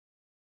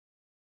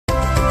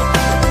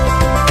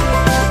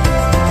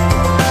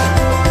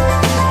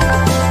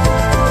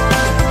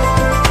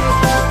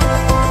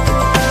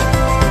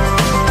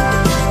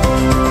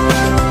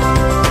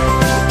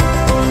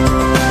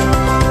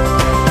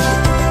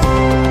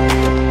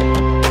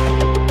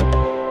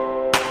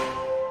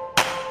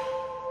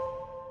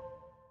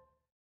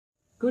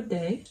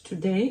Mudere.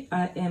 Today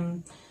I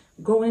am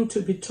going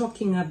to be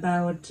talking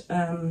about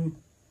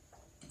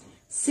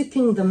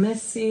seeking the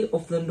mercy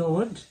of the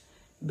Lord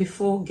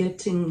before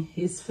getting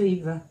his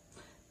favor.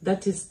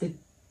 That is the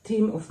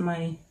theme of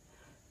my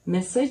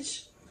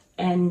message,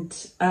 and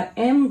I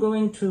am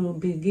going to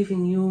be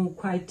giving you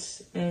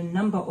quite a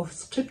number of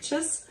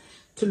scriptures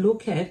to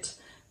look at.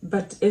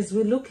 But as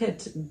we look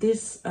at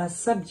this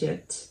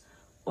subject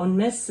on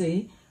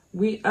mercy,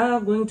 we are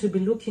going to be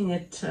looking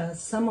at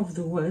some of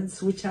the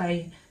words which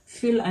I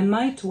feel I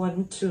might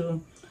want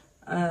to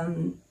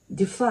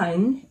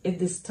define at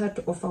the start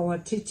of our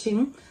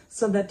teaching,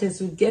 so that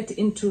as we get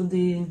into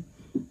the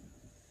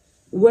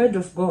Word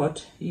of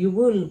God, you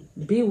will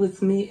be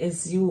with me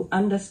as you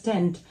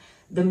understand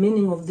the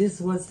meaning of these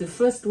words. The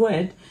first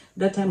word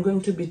that I'm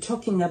going to be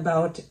talking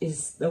about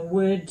is the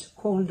word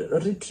called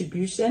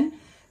retribution.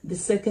 The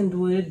second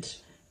word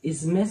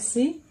is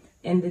mercy.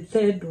 And the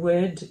third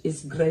word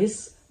is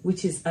grace,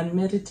 which is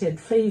unmerited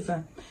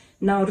favor.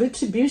 Now,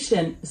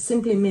 retribution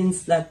simply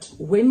means that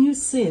when you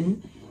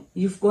sin,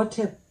 you've got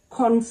a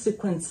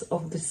consequence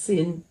of the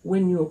sin.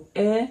 When you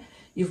err,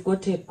 you've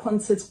got a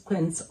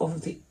consequence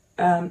of the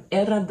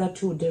error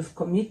that you would have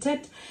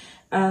committed.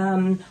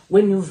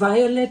 When you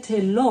violate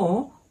a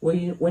law,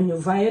 when you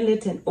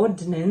violate an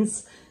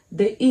ordinance,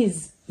 there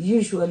is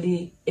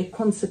usually a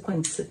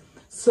consequence.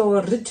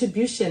 So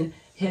retribution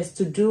has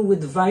to do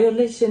with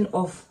violation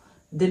of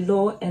the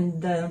law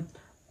and the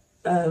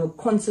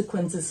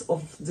consequences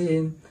of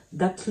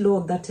that law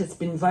that has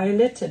been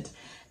violated.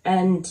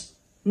 And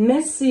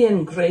mercy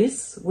and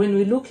grace, when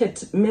we look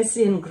at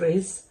mercy and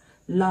grace,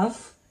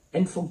 love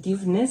and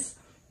forgiveness,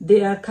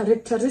 they are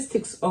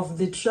characteristics of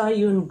the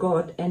triune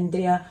God, and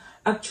they are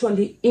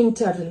actually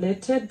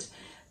interrelated.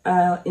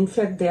 In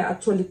fact, they are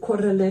actually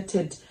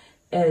correlated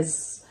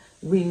as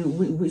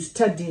we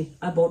study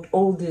about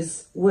all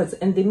these words.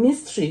 And the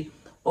mystery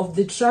of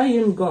the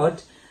triune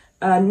God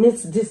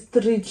knits these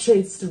three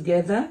traits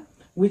together,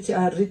 which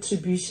are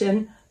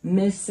retribution,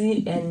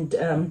 mercy,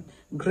 and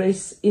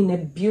grace, in a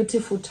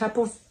beautiful type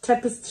of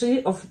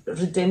tapestry of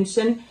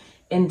redemption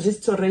and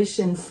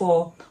restoration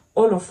for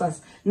all of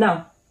us.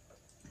 Now,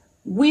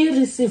 we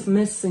receive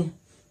mercy.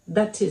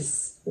 That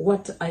is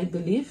what I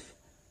believe.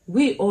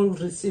 We all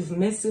receive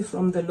mercy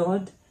from the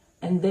Lord,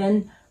 and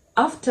then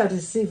after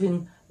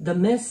receiving the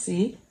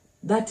mercy,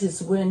 that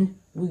is when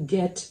we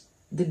get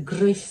the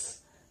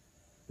grace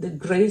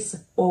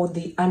or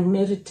the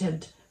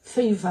unmerited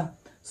favor.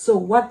 So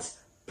what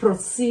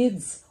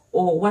proceeds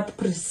or what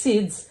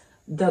precedes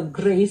the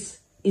grace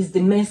is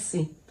the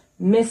mercy.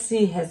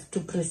 Mercy has to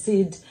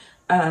precede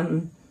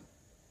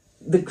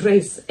the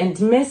grace, and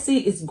mercy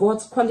is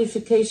God's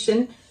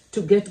qualification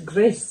to get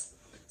grace.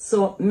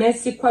 So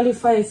mercy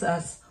qualifies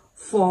us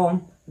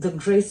for the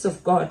grace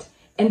of God,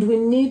 and we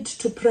need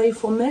to pray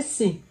for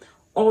mercy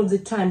all the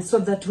time so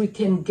that we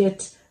can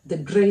get the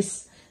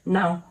grace.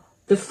 Now,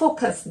 the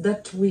focus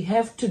that we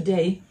have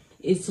today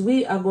is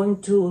we are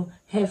going to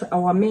have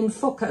our main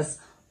focus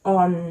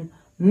on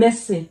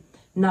mercy.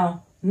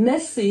 Now,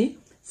 mercy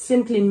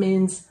simply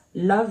means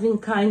loving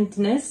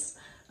kindness,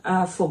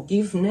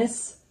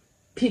 forgiveness,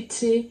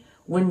 pity.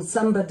 When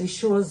somebody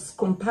shows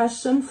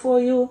compassion for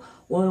you,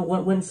 or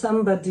when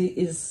somebody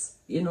is,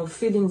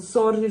 feeling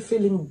sorry,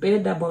 feeling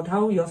bad about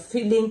how you're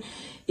feeling,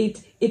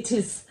 it's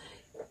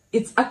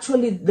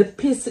actually the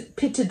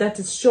pity that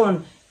is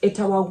shown at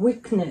our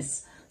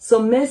weakness.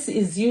 So mercy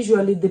is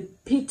usually the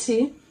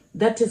pity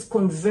that is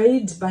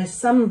conveyed by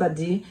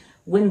somebody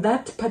when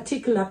that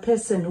particular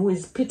person who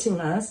is pitying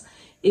us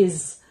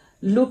is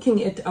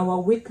looking at our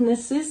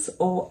weaknesses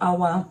or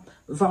our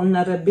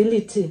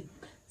vulnerability.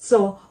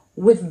 So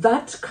with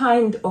that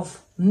kind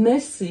of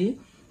mercy,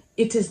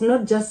 it is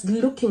not just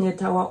looking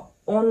at our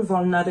own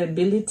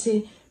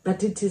vulnerability,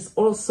 but it is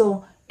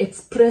also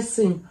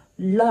expressing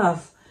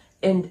love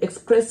and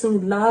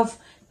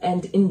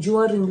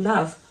enduring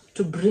love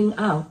to bring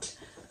out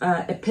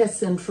a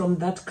person from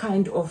that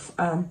kind of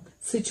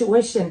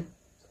situation.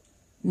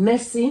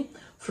 Mercy,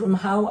 from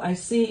how I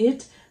see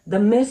it, the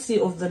mercy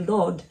of the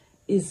Lord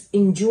is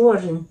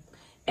enduring,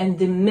 and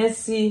the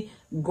mercy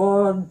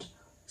God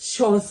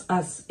shows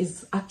us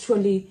is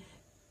actually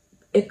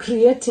a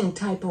creating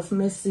type of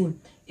mercy.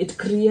 It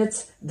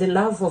creates the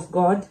love of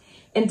God,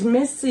 and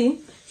mercy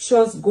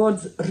shows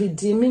God's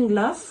redeeming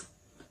love.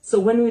 So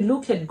when we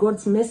look at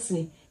God's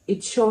mercy,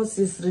 it shows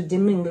his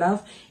redeeming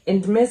love,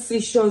 and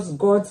mercy shows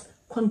God's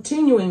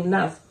continuing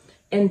love.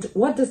 And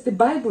what does the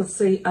Bible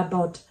say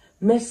about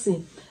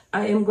mercy?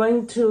 I am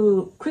going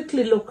to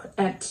quickly look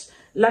at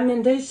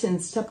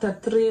Lamentations chapter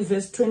 3,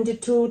 verse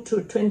 22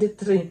 to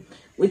 23,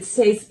 which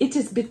says, "It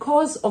is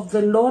because of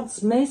the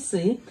Lord's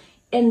mercy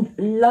and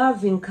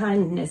loving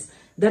kindness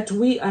that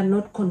we are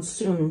not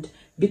consumed,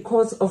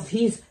 because of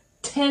his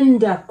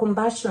tender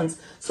compassions."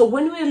 So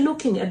when we're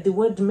looking at the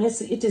word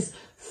mercy, it is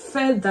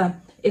further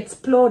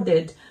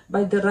exploded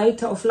by the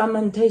writer of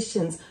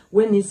Lamentations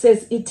when he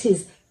says it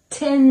is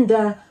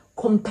tender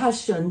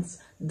compassions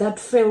that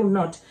fail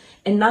not.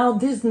 And now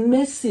these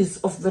mercies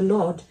of the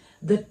Lord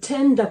the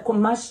tender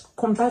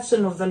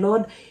compassion of the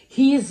Lord,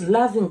 his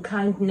loving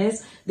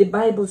kindness. The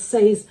Bible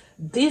says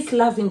this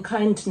loving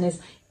kindness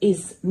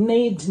is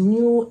made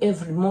new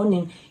every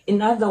morning.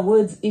 In other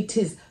words, it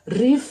is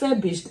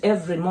refurbished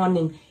every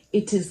morning.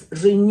 It is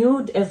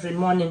renewed every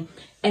morning,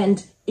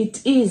 and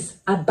it is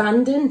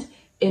abundant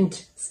and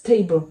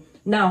stable.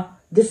 Now,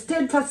 the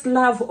steadfast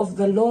love of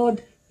the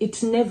Lord,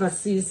 it never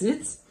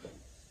ceases,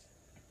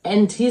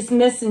 and his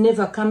mercy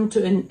never come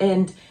to an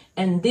end.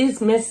 And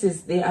these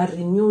mercies, they are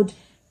renewed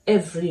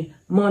every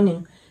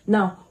morning.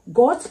 Now,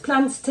 God's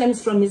plan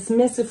stems from his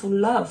merciful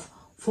love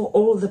for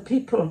all the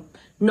people,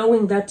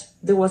 knowing that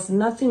there was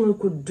nothing we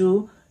could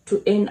do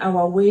to earn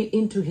our way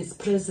into his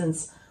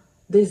presence.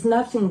 There's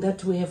nothing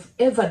that we have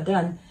ever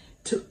done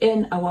to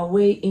earn our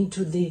way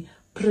into the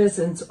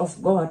presence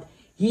of God.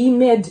 He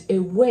made a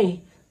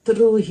way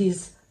through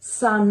his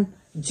Son,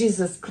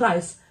 Jesus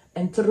Christ,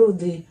 and through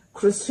the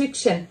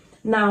crucifixion.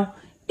 Now,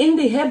 in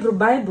the Hebrew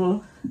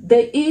Bible,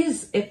 there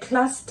is a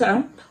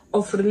cluster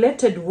of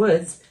related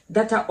words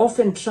that are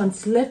often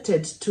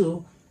translated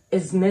to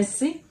as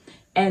mercy,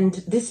 and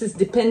this is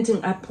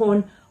depending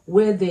upon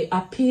where they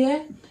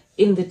appear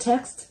in the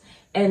text.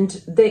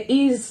 And there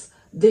is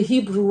the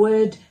Hebrew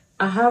word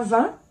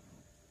ahava,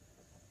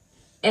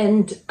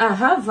 and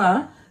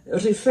ahava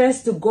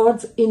refers to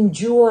God's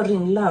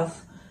enduring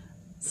love,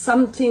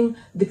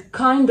 the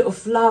kind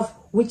of love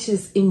which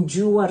is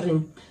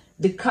enduring,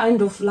 the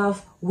kind of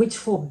love which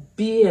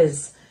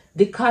forbears,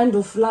 the kind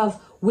of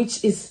love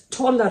which is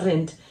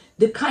tolerant,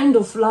 the kind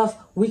of love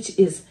which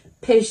is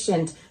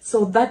patient.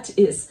 So that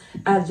is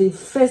the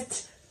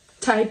first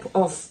type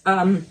of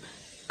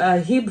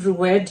Hebrew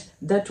word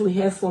that we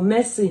have for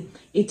mercy.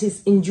 It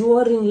is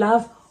enduring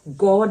love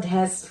God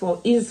has for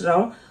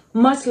Israel,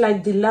 much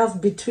like the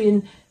love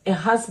between a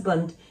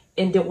husband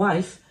and a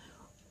wife,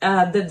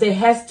 that there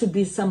has to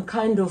be some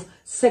kind of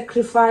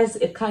sacrifice,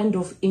 a kind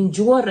of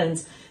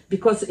endurance,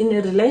 because in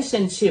a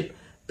relationship,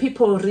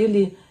 people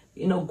really,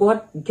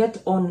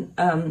 get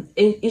on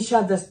each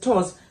other's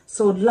toes.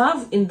 So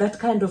love in that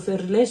kind of a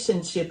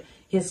relationship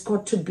has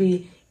got to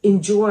be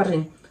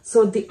enduring.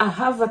 So the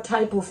ahava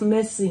type of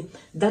mercy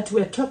that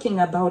we're talking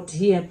about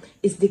here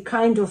is the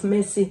kind of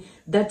mercy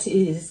that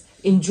is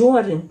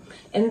enduring.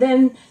 And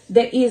then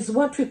there is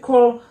what we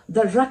call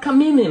the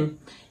rakamimim,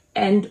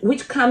 and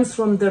which comes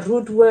from the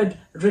root word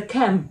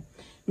rekam,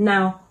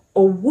 now,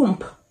 or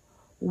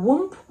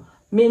womb,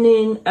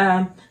 meaning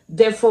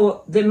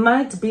therefore there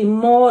might be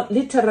more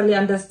literally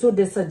understood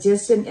a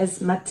suggestion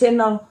as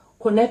maternal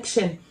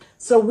connection.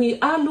 So we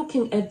are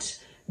looking at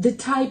the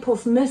type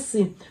of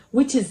mercy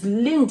which is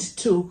linked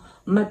to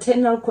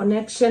maternal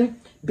connection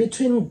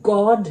between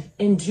God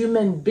and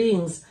human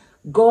beings.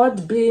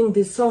 God being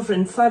the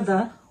sovereign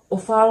father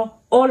of all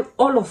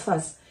of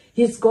us.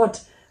 He's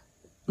got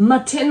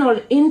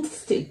maternal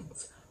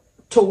instincts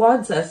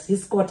towards us.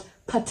 He's got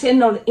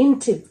paternal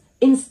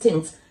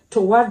instincts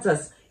towards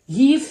us.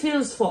 He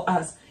feels for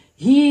us.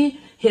 He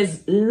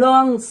has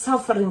long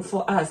suffering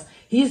for us.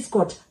 He's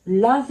got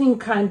loving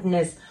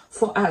kindness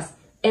for us.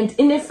 And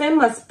in a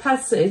famous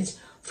passage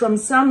from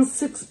Psalm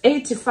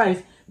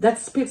 685 that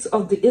speaks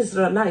of the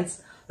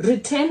Israelites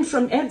returned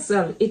from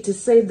exile, it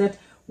is said that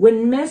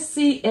when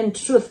mercy and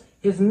truth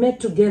have met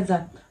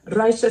together,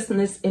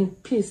 righteousness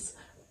and peace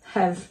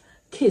have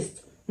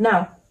kissed.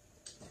 Now,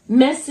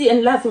 mercy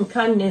and loving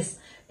kindness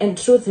and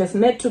truth have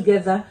met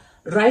together,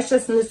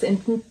 righteousness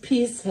and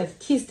peace have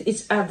kissed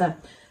each other.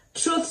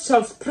 Truth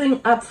shall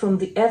spring up from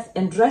the earth,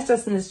 and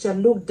righteousness shall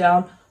look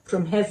down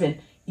from heaven.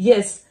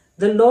 Yes,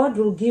 the Lord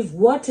will give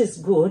what is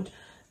good,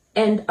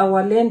 and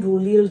our land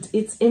will yield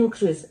its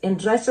increase,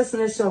 and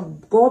righteousness shall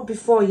go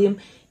before him,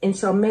 and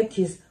shall make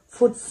his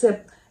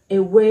footstep a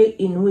way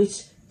in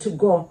which to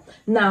go.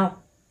 Now,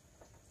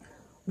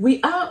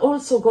 we are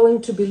also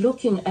going to be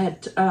looking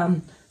at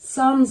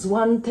Psalms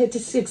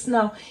 136.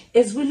 Now,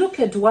 as we look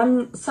at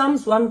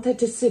Psalms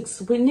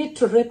 136, we need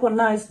to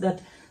recognize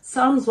that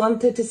Psalms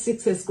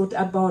 136 has got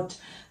about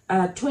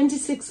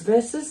 26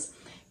 verses,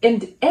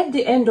 and at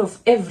the end of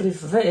every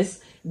verse,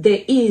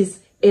 there is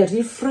a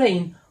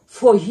refrain: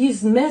 for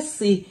his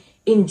mercy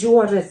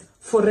endureth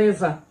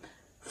forever.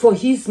 For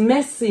his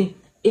mercy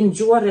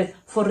endureth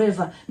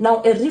forever.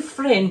 Now, a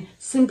refrain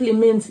simply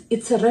means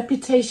it's a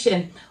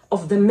repetition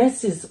of the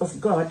mercies of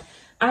God.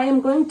 I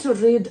am going to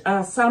read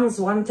Psalms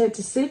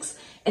 136,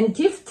 and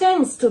give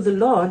thanks to the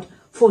Lord,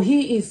 for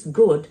he is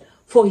good,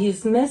 for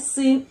his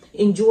mercy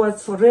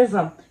endures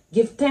forever.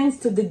 Give thanks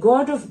to the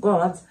God of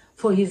gods,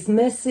 for his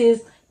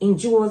mercies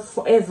endures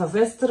forever.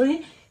 Verse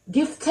 3,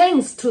 give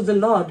thanks to the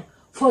Lord,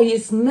 for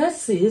his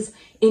mercies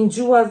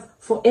endure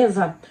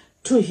forever.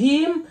 To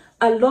him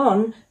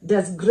alone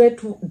does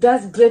great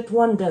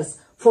wonders,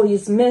 for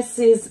his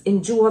mercies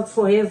endure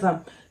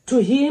forever. To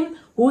him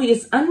who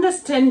is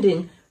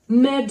understanding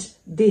made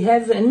the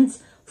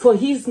heavens, for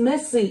his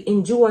mercy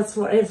endures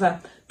forever.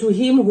 To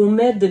him who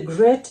made the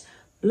great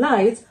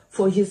light,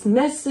 for his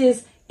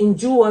mercies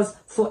endures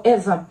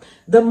forever.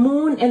 The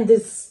moon and the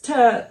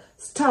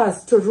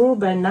stars to rule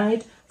by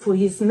night, for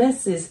his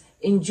mercies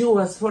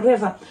endures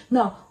forever.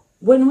 Now,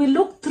 when we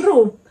look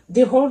through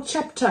the whole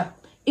chapter,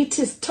 it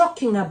is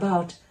talking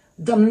about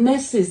the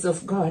mercies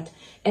of God.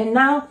 And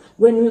now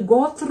when we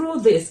go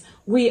through this,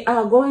 we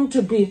are going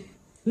to be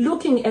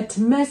looking at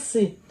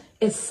mercy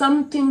as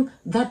something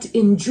that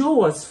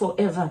endures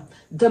forever.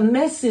 The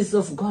mercies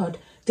of God,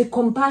 the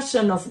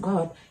compassion of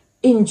God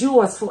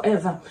endures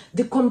forever.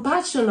 The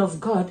compassion of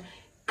God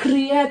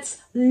creates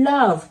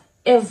love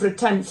every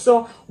time.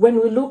 So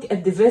when we look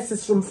at the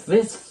verses from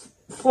verse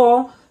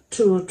 4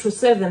 to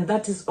 7,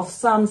 that is of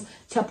Psalms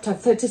chapter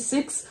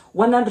 36,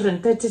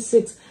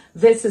 136,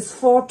 verses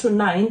 4 to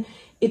 9,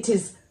 it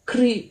is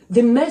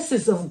the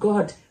mercies of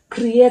God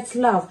creates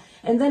love.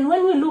 And then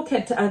when we look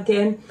at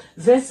again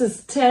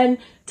verses 10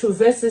 to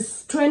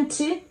verses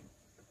 20,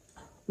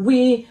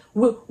 we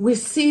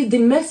see the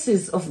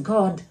mercies of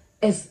God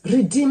as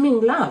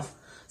redeeming love.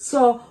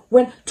 So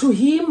when to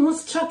him who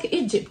struck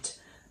Egypt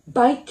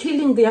by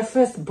killing their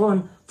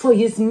firstborn, for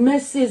his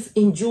mercies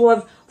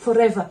endure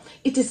forever.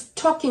 It is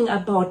talking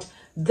about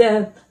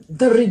the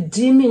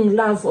redeeming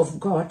love of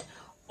God.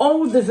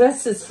 All the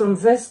verses from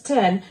verse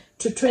 10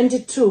 to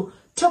 22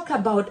 talk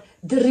about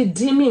the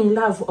redeeming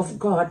love of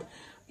God.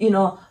 You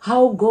know,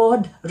 how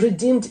God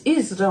redeemed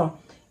Israel.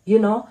 You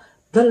know,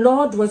 the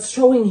Lord was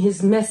showing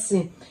his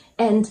mercy.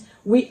 And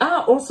we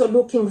are also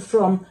looking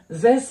from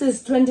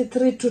verses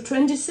 23 to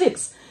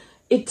 26.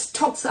 It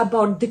talks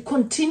about the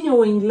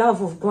continuing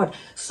love of God.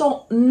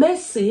 So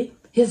mercy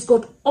has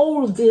got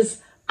all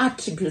these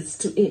attributes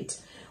to it.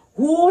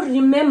 Who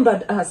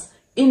remembered us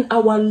in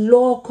our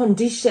low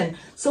condition.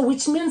 So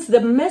which means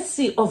the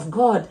mercy of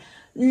God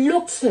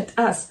looks at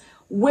us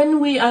when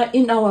we are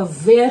in our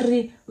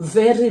very,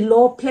 very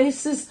low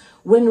places,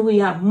 when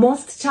we are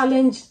most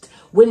challenged,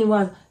 when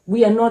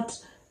we are not,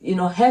 you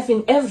know,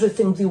 having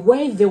everything the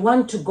way they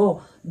want to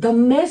go. The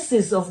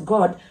mercies of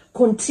God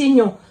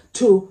continue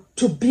to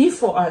be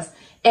for us.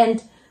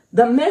 And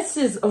the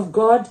mercies of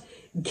God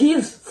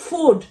gives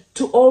food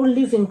to all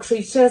living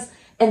creatures,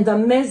 and the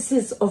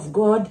mercies of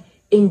God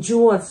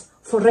endures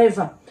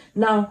forever.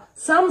 Now,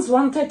 Psalms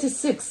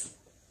 136,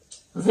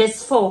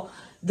 verse 4,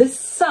 this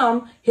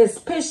psalm has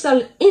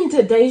special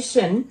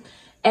intonation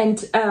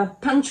and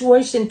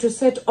punctuation to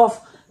set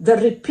off the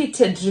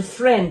repeated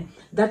refrain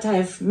that I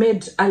have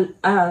made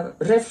a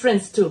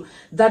reference to,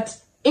 that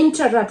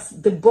interrupts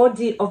the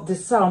body of the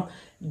psalm,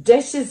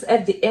 dashes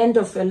at the end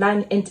of a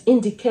line and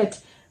indicate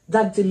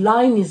that the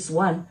line is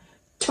one,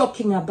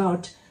 talking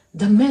about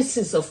the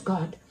mercies of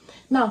God.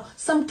 Now,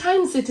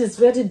 sometimes it is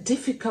very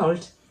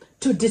difficult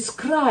to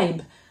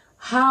describe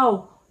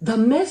how the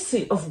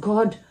mercy of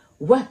God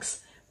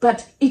works,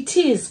 but it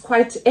is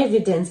quite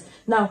evident.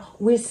 Now,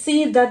 we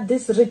see that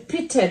this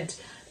repeated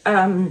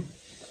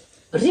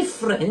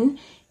refrain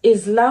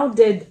is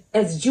lauded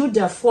as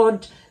Judah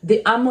fought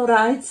the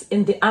Amorites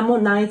and the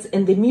Ammonites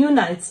and the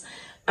Meunites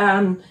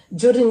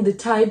during the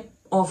time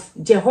of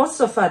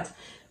Jehoshaphat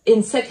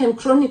in 2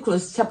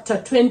 Chronicles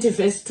chapter 20,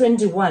 verse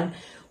 21.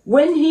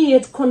 When he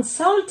had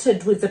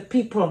consulted with the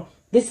people,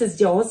 this is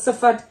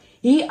Jehoshaphat,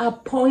 he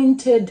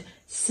appointed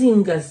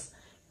singers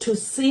to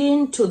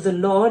sing to the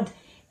Lord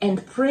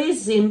and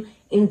praise him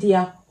in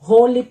their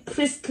holy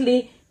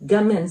priestly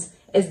garments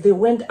as they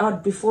went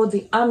out before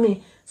the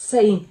army,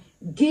 saying,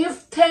 "Give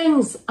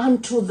thanks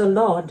unto the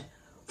Lord,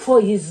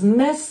 for his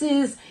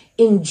mercies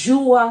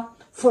endure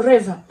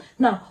forever."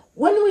 Now,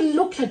 when we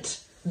look at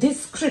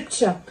this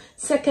scripture,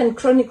 2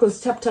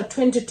 Chronicles chapter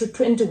 20 to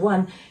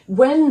 21,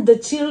 when the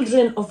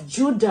children of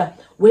Judah,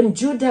 when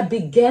Judah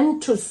began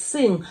to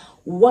sing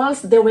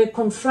whilst they were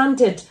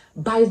confronted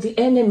by the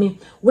enemy,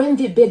 when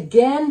they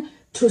began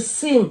to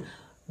sing,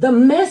 the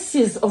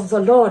mercies of the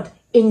Lord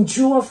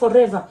endure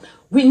forever.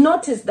 We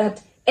notice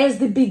that as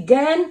they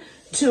began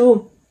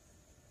to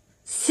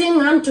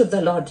sing unto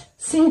the Lord,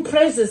 sing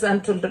praises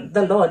unto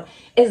the Lord,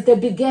 as they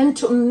began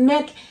to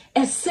make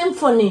a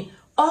symphony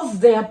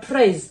of their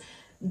praise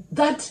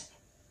that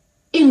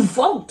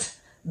invoked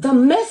the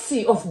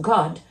mercy of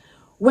God.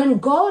 When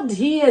God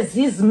hears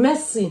his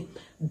mercy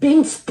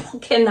being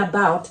spoken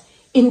about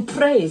in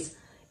praise,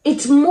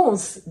 it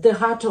moves the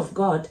heart of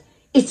God.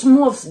 It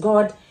moves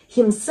God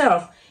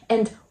himself.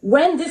 And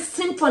when this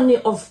symphony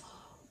of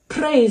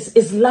praise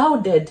is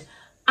lauded,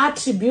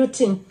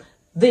 attributing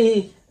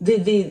the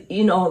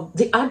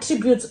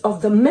attributes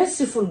of the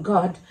merciful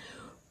God,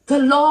 the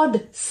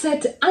Lord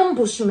set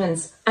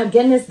ambushments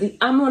against the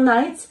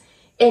Ammonites,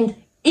 and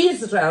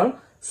Israel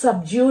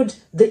subdued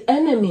the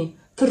enemy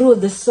through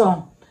the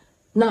song.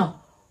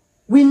 Now,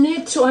 we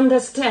need to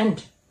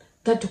understand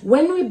that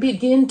when we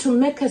begin to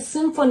make a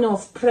symphony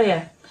of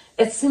prayer,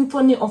 a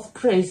symphony of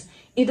praise,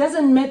 it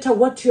doesn't matter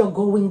what you're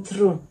going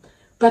through,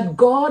 but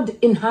God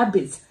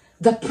inhabits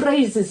the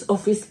praises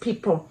of his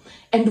people.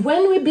 And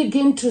when we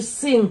begin to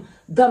sing,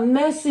 the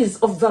mercies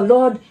of the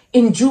Lord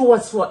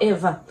endures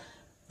forever.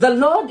 The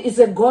Lord is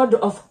a God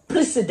of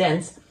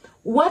precedence.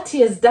 What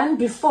he has done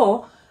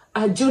before,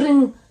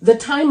 during the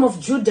time of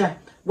Judah,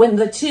 when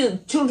the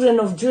children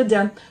of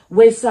Judah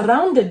were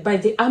surrounded by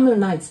the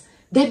Ammonites,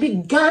 they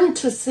began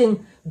to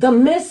sing, the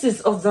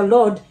mercies of the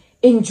Lord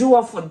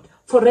endure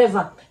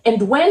forever.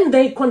 And when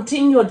they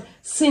continued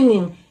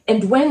singing,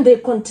 and when they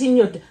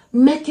continued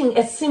making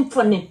a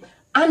symphony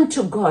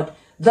unto God,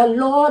 the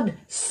Lord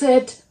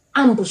set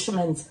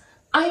ambushments.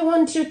 I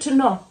want you to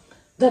know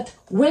that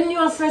when you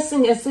are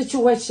facing a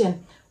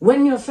situation,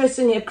 when you're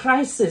facing a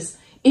crisis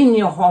in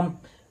your home,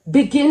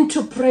 begin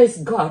to praise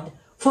God,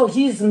 for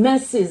his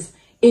mercies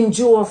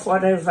endure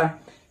forever.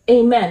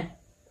 Amen.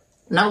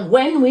 Now,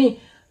 when we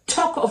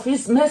talk of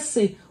his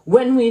mercy,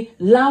 when we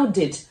laud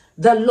it,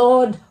 the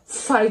Lord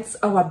fights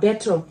our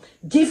battle.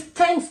 Give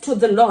thanks to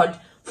the Lord,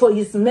 for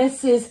his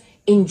mercies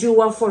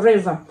endure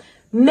forever.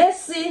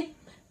 Mercy,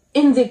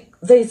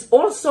 there's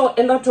also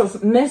a lot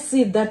of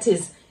mercy that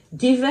is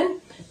given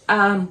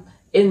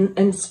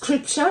in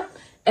scripture,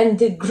 and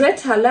the great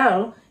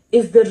halal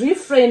is the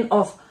refrain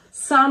of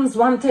Psalms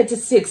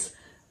 136.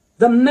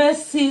 The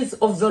mercies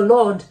of the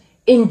Lord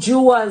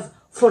endures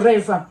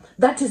forever.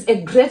 That is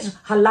a great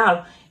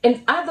halal.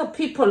 And other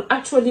people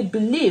actually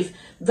believe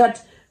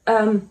that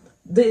the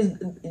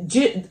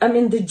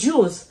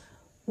Jews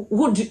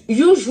would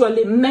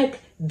usually make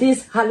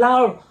this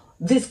halal,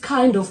 this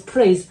kind of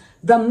praise.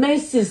 The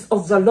mercies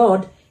of the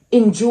Lord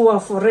endure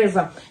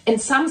forever. And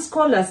some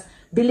scholars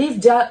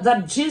believe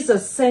that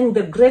Jesus sang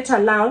the great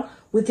halal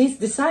with his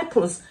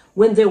disciples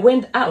when they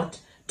went out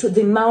to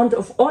the Mount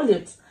of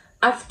Olives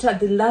after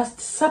the Last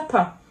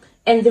Supper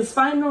and the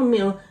final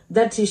meal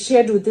that he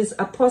shared with his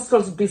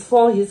apostles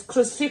before his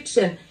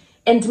crucifixion.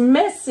 And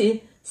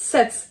mercy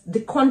sets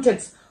the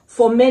context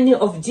for many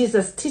of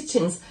Jesus'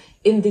 teachings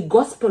in the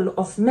Gospel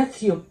of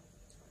Matthew.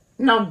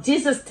 Now,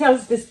 Jesus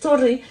tells the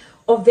story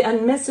of the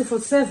unmerciful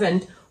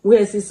servant who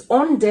has his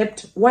own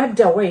debt wiped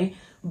away,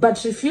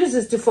 but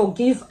refuses to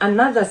forgive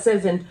another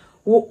servant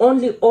who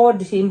only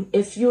owed him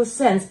a few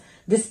cents.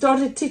 The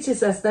story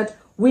teaches us that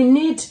we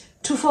need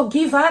to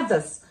forgive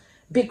others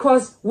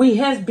because we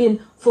have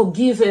been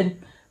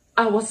forgiven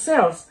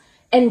ourselves.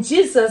 And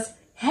Jesus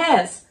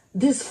has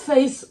this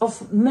face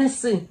of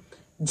mercy.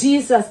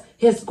 Jesus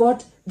has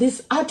got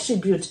this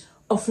attribute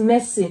of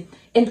mercy.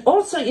 And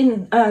also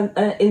in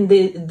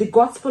the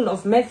Gospel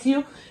of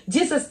Matthew,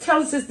 Jesus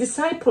tells his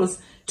disciples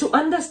to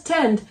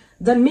understand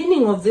the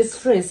meaning of this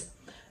phrase,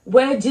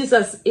 where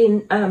Jesus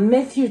in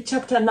Matthew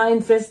chapter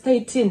 9 verse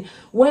 18,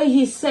 where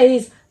he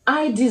says,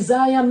 I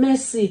desire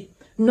mercy,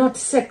 not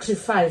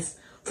sacrifice,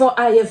 for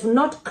I have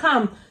not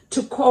come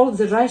to call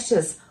the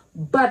righteous,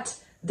 but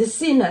the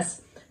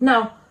sinners.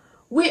 Now,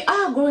 we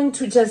are going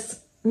to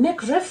just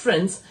make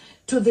reference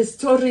to the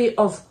story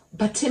of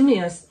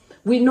Bartimaeus.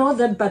 We know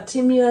that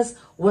Bartimaeus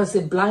was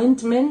a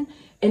blind man,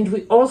 and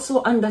we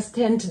also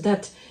understand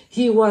that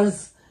he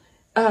was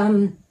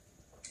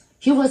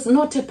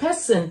not a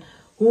person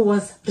who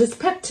was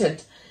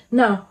respected.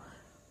 Now,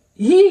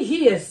 he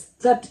hears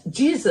that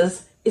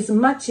Jesus is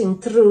marching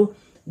through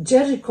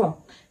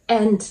Jericho,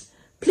 and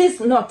please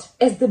note,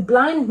 as the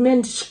blind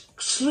man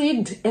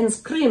shrieked and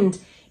screamed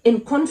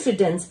in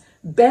confidence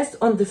based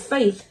on the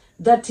faith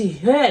that he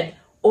heard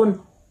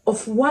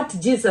of what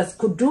Jesus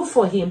could do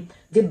for him,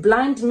 the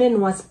blind man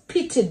was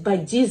pitied by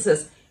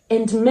Jesus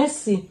and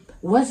mercy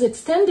was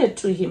extended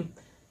to him.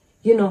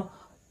 You know,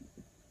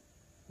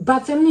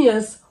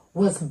 Bartimaeus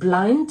was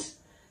blind,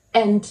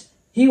 and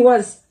he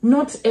was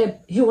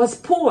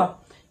poor,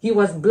 he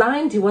was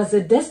blind, he was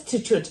a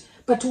destitute.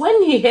 But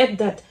when he heard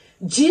that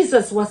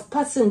Jesus was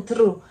passing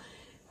through,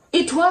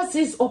 it was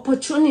his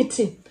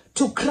opportunity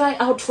to cry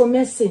out for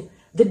mercy.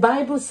 The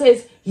Bible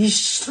says he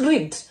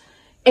shrieked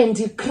and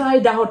he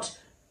cried out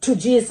to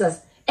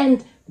Jesus.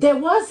 And there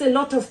was a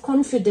lot of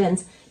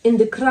confidence in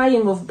the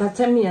crying of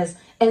Bartimaeus.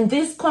 And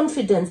this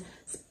confidence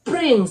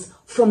springs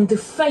from the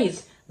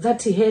faith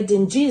that he had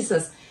in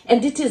Jesus.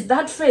 And it is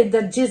that faith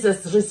that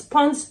Jesus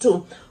responds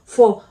to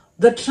for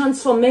the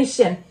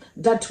transformation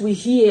that we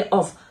hear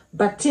of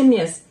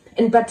Bartimaeus.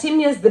 And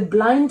Bartimaeus, the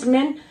blind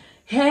man,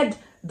 had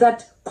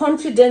that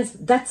confidence,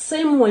 that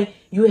same way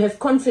you have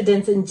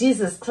confidence in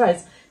Jesus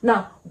Christ.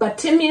 Now,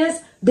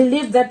 Bartimaeus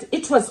believed that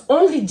it was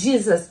only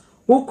Jesus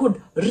who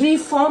could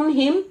reform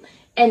him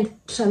and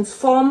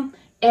transform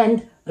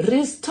and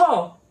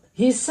restore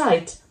his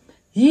sight.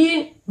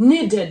 He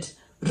needed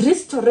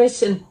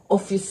restoration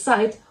of his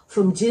sight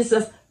from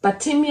Jesus.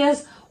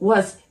 Bartimaeus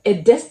was a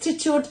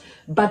destitute.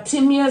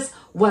 Bartimaeus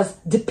was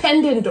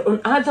dependent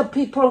on other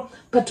people.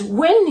 But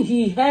when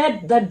he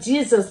heard that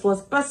Jesus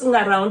was passing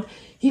around,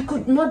 he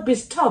could not be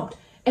stopped.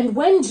 And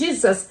when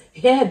Jesus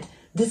heard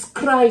this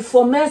cry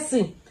for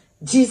mercy,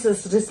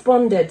 Jesus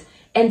responded.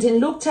 And in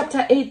Luke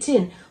chapter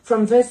 18,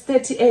 from verse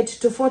 38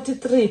 to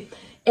 43,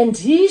 and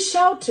he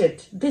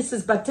shouted, this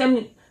is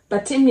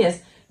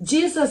Bartimaeus,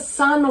 Jesus,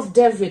 son of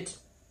David,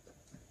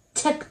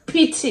 take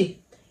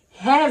pity,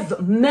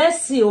 have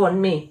mercy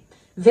on me.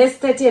 Verse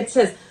 38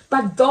 says,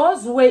 but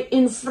those who were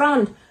in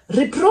front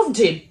reproved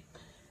him.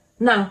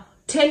 Now,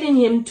 telling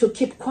him to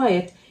keep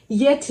quiet,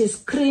 yet he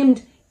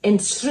screamed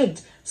and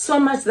shrieked so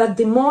much that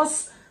the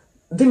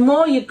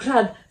more he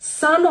cried,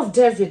 Son of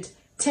David,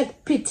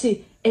 take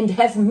pity and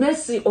have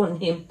mercy on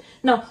him.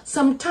 Now,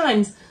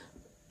 sometimes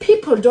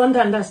people don't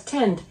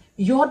understand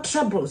your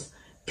troubles.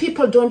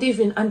 People don't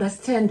even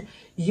understand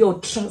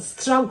your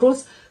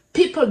struggles.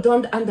 People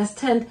don't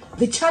understand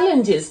the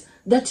challenges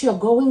that you're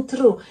going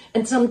through.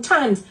 And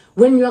sometimes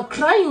when you are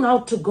crying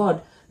out to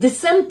God, the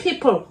same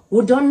people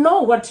who don't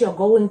know what you're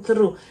going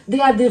through, they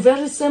are the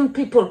very same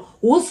people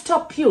who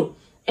stop you.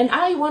 And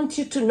I want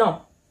you to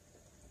know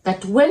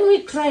that when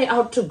we cry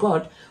out to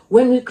God,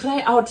 when we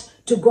cry out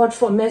to God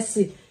for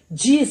mercy,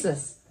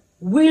 Jesus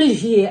will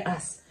hear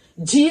us.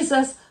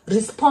 Jesus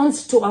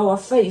responds to our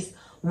faith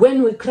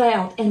when we cry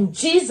out. And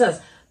Jesus,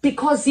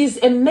 because he's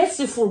a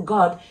merciful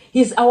God,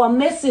 he's our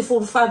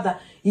merciful Father,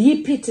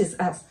 he pities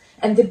us.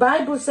 And the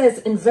Bible says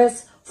in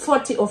verse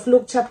 40 of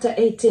Luke chapter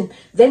 18,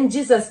 then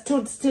Jesus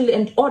stood still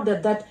and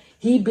ordered that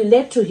he be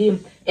led to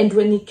him. And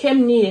when he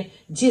came near,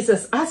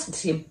 Jesus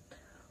asked him.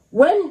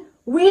 When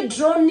we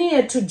draw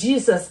near to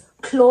Jesus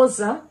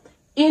closer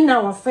in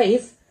our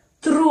faith,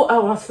 through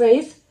our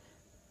faith,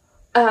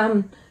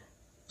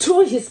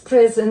 to his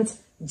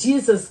presence,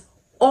 Jesus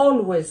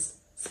always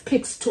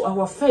speaks to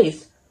our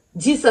faith.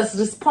 Jesus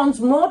responds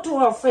more to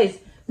our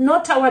faith,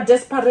 not our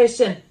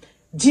desperation.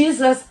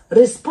 Jesus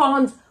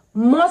responds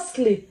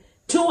mostly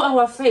to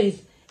our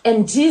faith,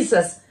 and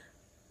Jesus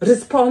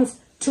responds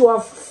to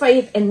our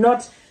faith and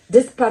not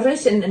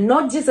desperation. And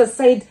not Jesus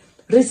said,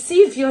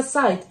 receive your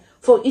sight,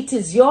 for it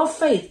is your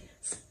faith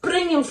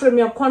springing from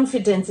your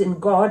confidence in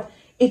God.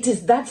 It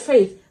is that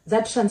faith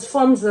that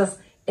transforms us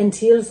and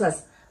heals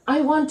us. I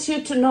want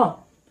you to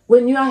know,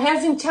 when you are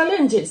having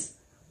challenges,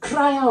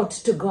 cry out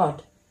to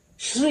God,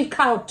 shriek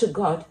out to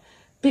God,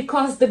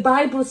 because the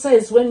Bible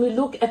says, when we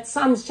look at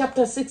Psalms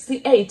chapter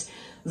 68,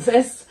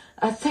 verse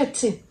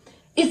 30,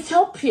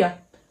 Ethiopia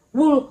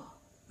will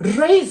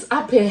raise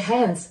up her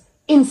hands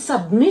in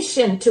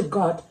submission to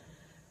God.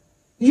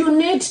 You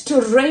need to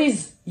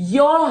raise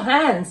your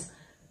hands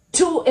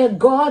to a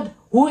God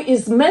who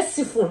is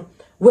merciful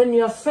when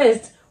you are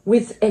faced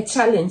with a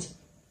challenge.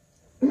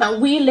 Now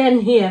we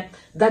learn here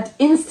that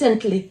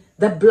instantly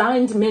the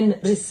blind man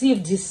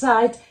received his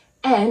sight,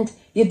 and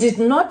he did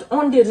not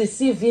only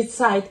receive his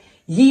sight,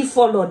 he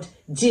followed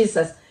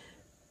Jesus.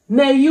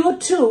 May you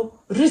too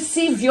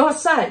receive your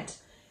sight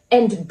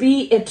and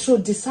be a true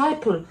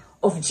disciple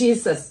of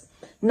Jesus.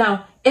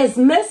 Now, as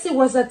mercy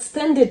was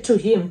extended to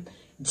him,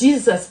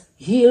 Jesus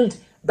healed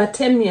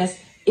Bartimaeus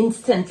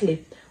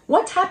instantly.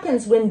 What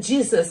happens when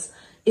Jesus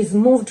is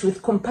moved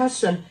with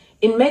compassion?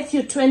 In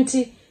Matthew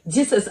 20,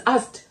 Jesus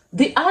asked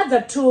the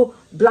other two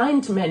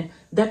blind men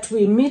that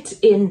we meet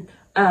in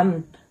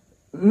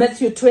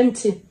Matthew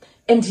 20,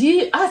 and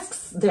he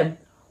asks them,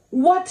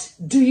 what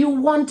do you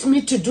want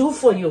me to do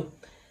for you?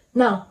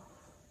 Now,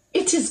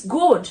 it is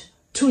good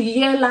to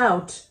yell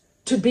out,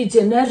 to be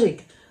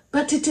generic,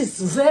 but it is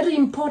very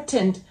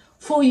important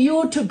for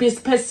you to be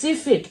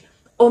specific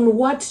on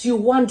what you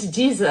want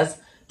Jesus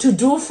to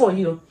do for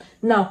you.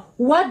 Now,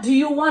 what do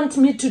you want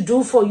me to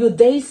do for you?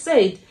 They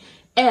said,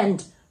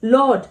 and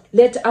Lord,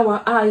 let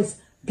our eyes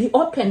be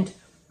opened.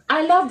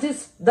 I love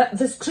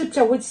the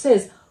scripture which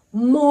says,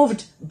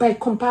 moved by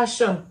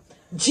compassion.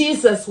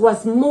 Jesus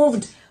was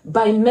moved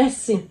by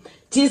mercy.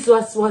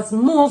 Jesus was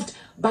moved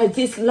by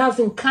this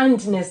loving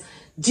kindness.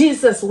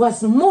 Jesus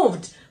was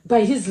moved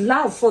by his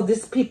love for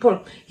these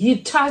people.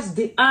 He touched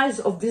the eyes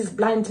of this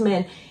blind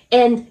man,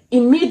 and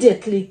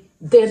immediately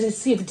they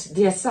received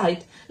their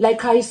sight.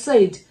 Like I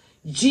said,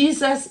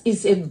 Jesus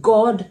is a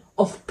God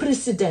of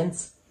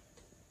precedence.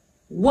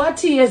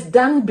 What he has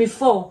done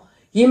before,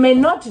 he may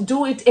not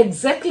do it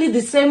exactly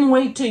the same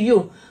way to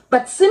you,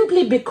 but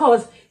simply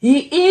because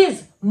he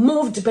is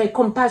moved by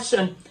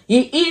compassion,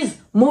 he is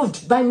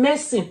moved by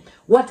mercy.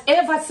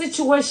 Whatever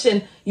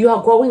situation you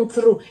are going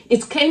through,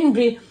 it can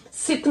be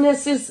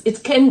sicknesses,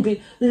 it can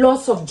be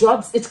loss of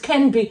jobs, it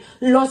can be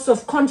loss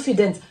of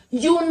confidence.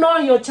 You know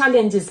your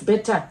challenges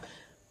better.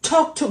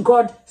 Talk to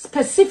God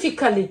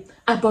specifically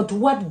about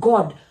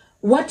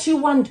what you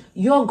want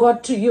your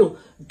God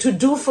to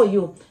do for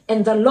you.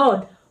 And the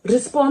Lord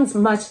responds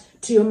much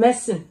to your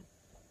mercy.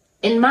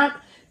 And Mark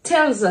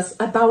tells us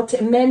about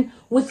a man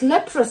with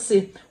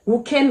leprosy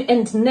who came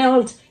and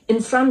knelt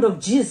in front of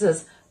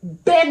Jesus,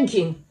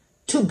 begging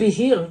to be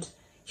healed.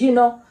 You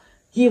know,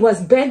 he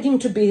was begging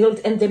to be healed.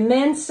 And the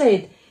man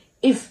said,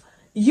 if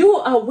you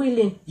are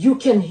willing, you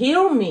can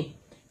heal me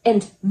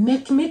and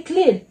make me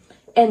clean.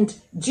 And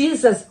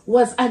Jesus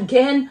was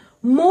again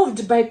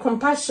moved by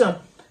compassion.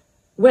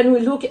 When we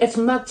look at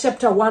Mark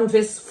chapter 1,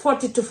 verse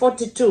 40 to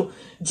 42,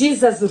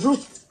 Jesus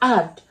reached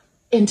out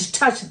and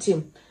touched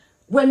him.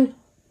 When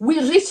we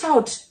reach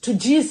out to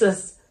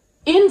Jesus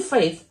in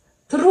faith,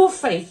 through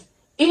faith,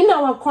 in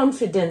our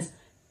confidence,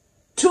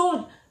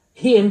 to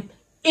him,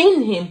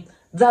 in him,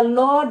 the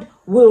Lord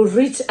will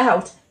reach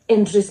out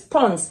and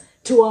respond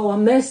to our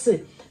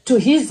mercy, to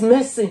his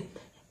mercy.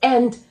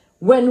 And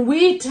when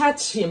we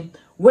touch him,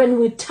 when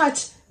we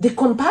touch the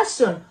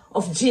compassion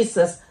of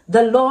Jesus,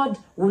 the Lord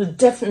will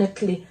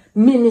definitely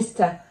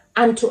minister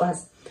unto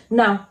us.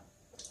 Now,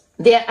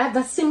 there are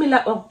other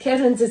similar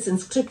occurrences in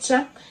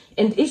scripture,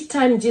 and each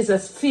time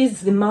Jesus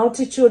feeds the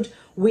multitude,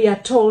 we are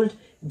told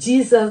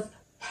Jesus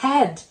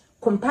had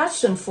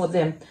compassion for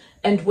them.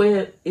 and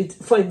where it,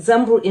 for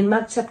example, in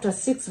Mark chapter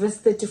 6, verse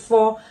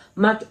 34,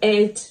 Mark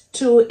 8,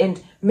 2,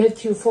 and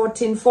Matthew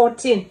 14,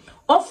 14.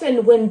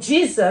 Often when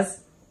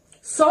Jesus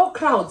saw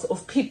crowds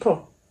of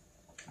people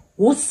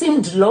who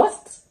seemed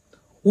lost,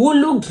 who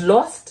looked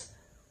lost,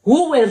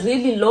 who were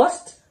really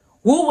lost,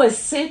 who were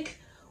sick,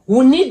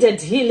 who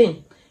needed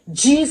healing,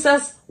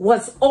 Jesus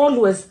was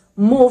always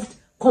moved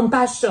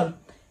compassion.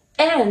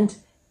 And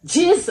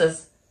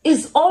Jesus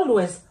is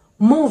always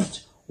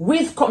moved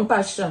with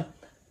compassion.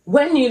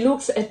 When he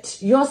looks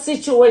at your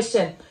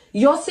situation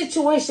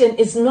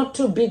is not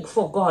too big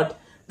for God.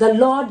 The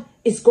Lord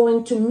is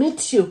going to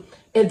meet you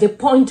at the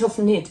point of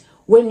need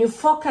when you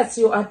focus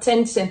your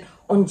attention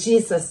on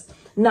Jesus.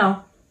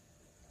 Now,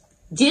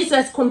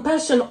 Jesus'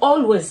 compassion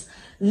always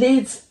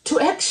leads to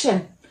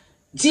action.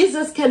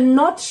 Jesus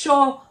cannot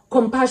show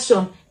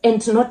compassion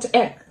and not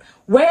act.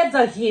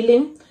 Whether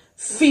healing,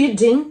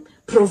 feeding,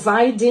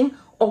 providing,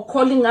 or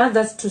calling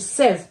others to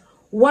serve,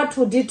 what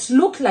would it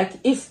look like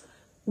if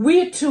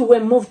we too were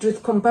moved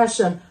with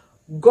compassion?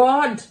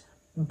 God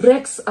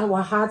breaks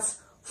our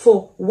hearts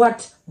for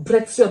what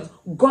breaks yours.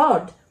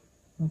 God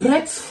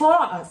breaks for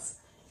us,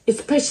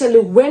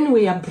 especially when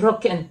we are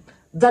broken.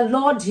 The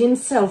Lord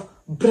himself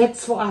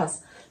breaks for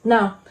us.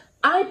 Now,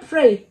 I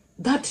pray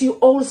that you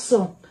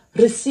also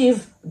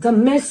receive the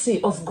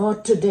mercy of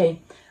God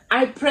today.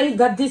 I pray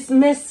that this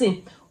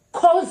mercy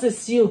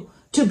causes you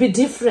to be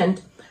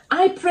different.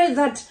 I pray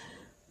that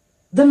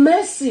the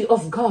mercy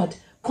of God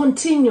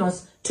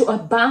continues to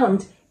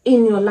abound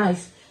in your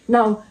life.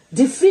 Now,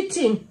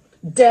 defeating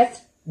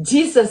death,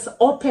 Jesus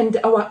opened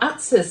our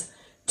access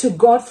to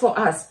God for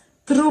us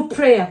through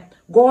prayer.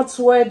 God's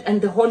word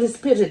and the Holy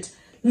Spirit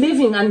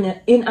living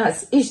in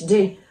us each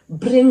day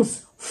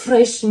brings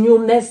fresh new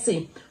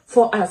mercy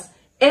for us.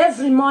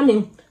 Every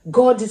morning,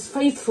 God is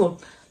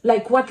faithful.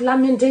 Like what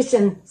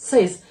Lamentation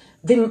says,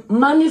 the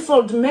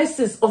manifold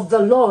mercies of the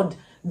Lord,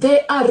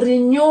 they are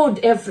renewed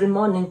every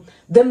morning.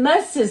 The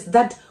mercies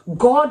that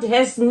God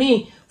has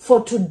me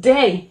for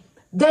today,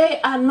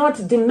 they are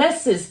not the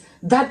mercies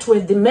that were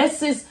the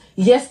mercies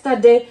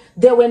yesterday.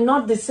 They were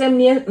not the same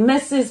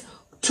mercies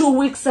 2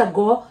 weeks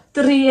ago,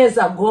 3 years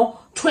ago,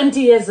 20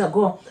 years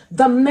ago.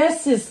 The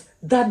mercies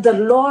that the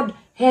Lord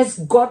has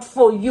got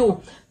for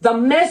you, the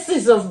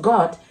mercies of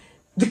God,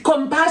 the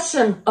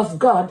compassion of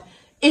God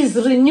is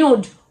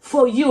renewed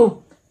for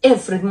you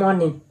every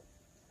morning.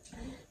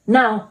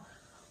 Now,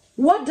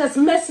 what does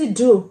mercy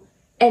do,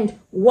 and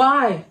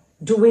why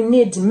do we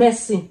need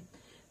mercy?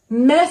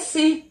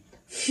 Mercy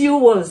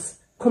fuels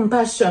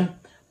compassion,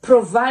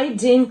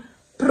 providing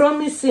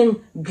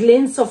promising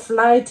glints of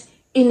light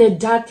in a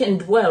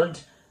darkened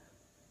world.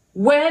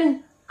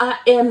 When I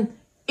am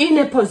in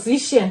a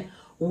position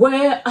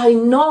where I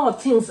know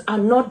things are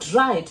not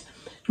right,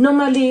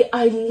 normally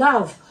I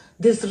love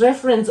this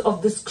reference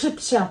of the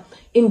scripture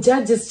in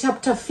Judges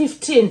chapter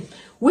 15,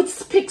 which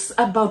speaks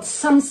about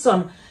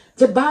Samson.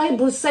 The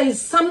Bible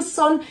says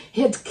Samson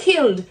had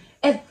killed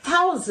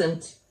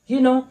 1,000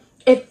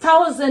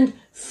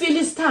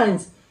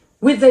 Philistines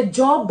with the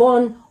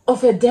jawbone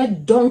of a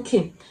dead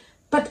donkey.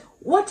 But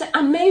what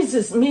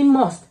amazes me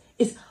most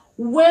is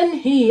when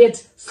he had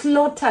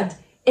slaughtered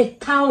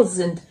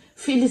 1,000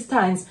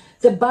 Philistines,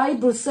 the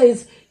Bible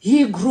says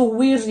he grew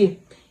weary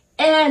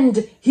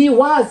and he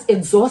was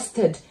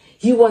exhausted.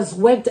 He was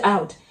worked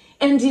out.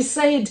 And he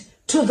said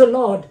to the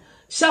Lord,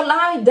 "Shall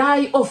I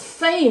die of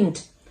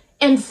faint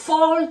and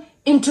fall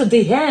into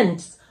the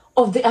hands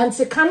of the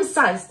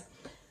uncircumcised?"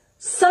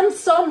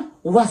 Samson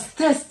was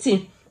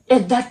thirsty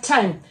at that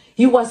time.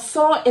 He was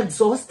so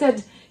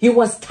exhausted. He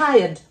was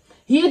tired.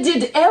 He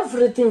did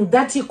everything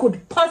that he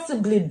could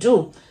possibly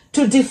do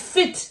to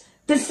defeat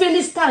the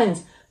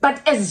Philistines.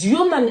 But as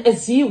human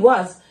as he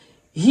was,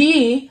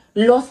 he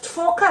lost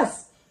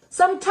focus.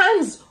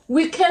 Sometimes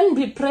we can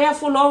be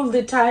prayerful all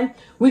the time.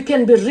 We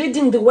can be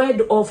reading the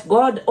word of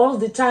God all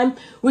the time.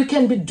 We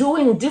can be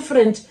doing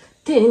different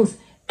things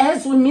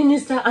as we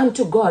minister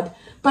unto God.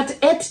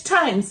 But at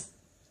times,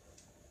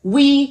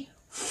 we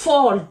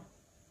fall,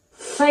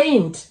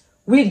 faint.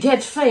 We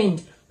get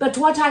faint. But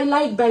what I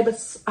like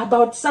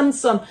about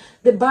Samson,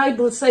 the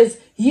Bible says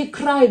he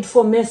cried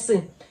for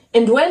mercy.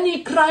 And when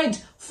he cried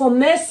for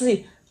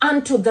mercy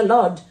unto the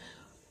Lord,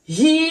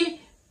 the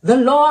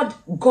Lord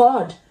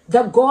God,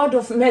 the God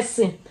of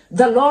mercy,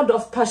 the Lord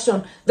of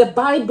passion, the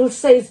Bible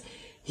says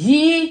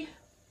he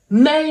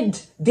made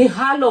the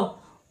hollow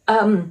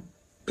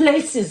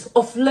places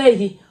of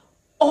Lehi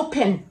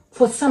open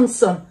for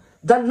Samson.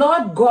 The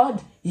Lord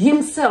God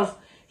himself,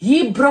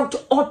 he broke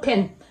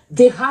open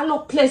the hollow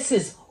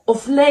places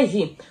of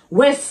Lehi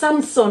where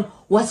Samson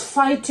was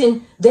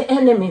fighting the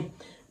enemy.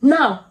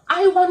 Now,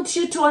 I want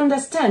you to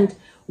understand,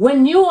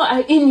 when you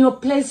are in your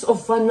place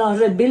of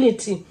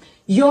vulnerability,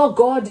 your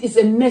God is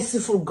a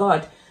merciful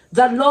God.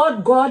 The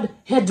Lord God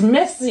had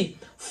mercy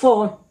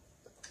for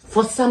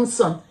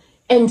Samson,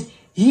 and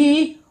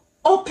he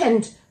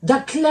opened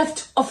the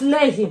cleft of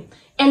Lehi,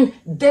 and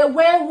there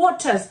were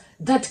waters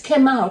that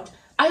came out.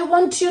 I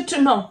want you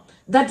to know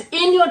that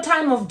in your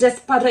time of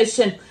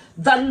desperation,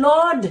 the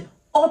Lord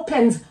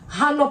opens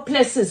hollow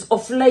places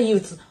of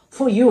layers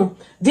for you.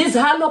 These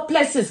hollow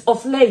places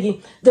of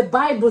laying, the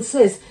Bible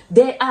says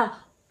they are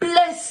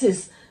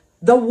places,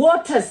 the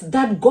waters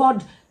that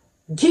God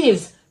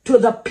gives to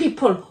the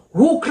people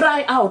who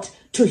cry out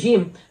to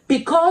him.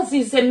 Because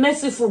he's a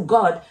merciful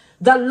God,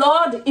 the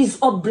Lord is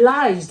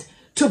obliged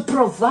to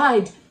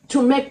provide,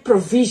 to make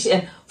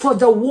provision for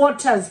the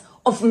waters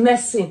of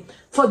mercy.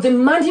 For the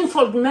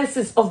manifold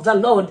mercies of the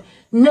Lord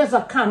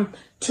never come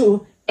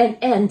to an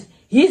end.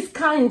 His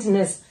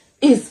kindness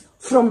is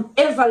from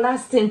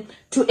everlasting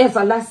to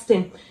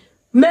everlasting.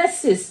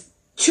 Mercies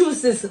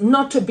chooses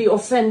not to be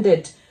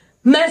offended.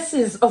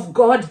 Mercies of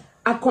God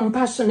are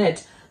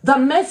compassionate. The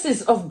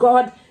mercies of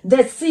God,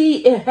 they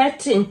see a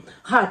hurting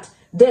heart.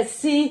 They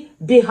see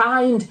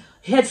behind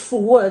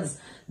hurtful words.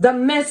 The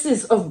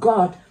mercies of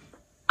God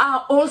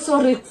are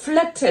also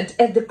reflected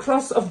at the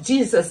cross of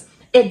Jesus,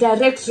 a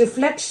direct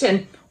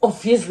reflection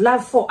of his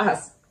love for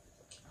us.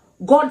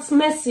 God's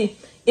mercy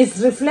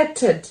is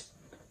reflected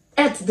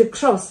at the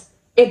cross,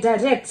 a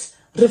direct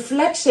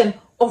reflection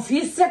of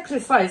his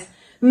sacrifice.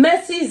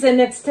 Mercy is an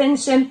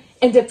extension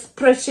and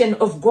expression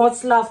of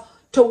God's love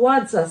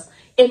towards us,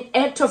 an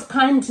act of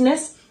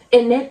kindness,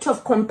 an act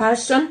of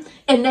compassion,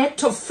 an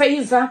act of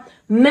favor.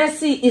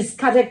 Mercy is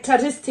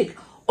characteristic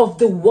of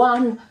the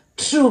one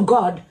true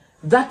God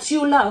that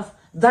you love,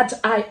 that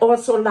I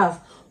also love.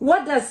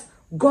 What does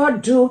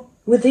God do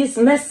with his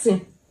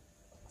mercy?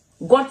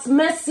 God's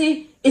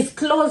mercy is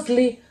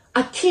closely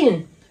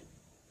akin,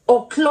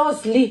 or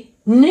closely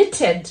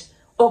knitted,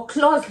 or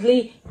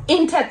closely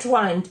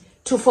intertwined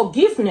to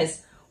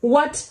forgiveness.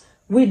 What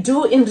we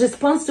do in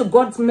response to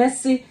God's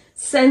mercy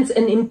sends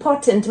an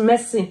important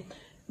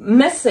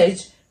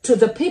message to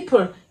the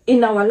people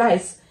in our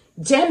lives.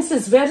 James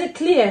is very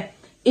clear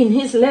in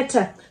his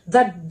letter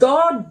that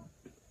though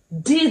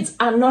deeds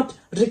are not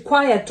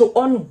required to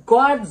earn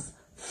God's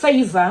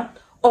favor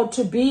or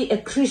to be a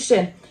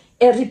Christian,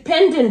 a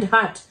repentant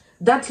heart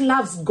that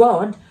loves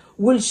God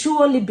will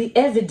surely be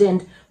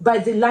evident by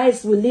the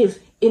lives we live.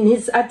 In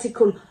his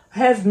article,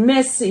 Have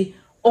Mercy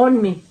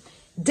on Me,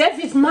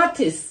 David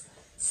Mathis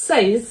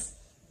says,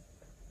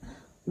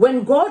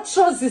 when God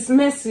shows his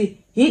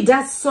mercy, he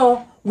does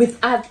so with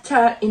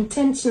utter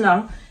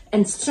intentional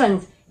and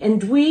strength,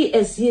 and we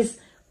as his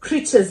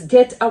creatures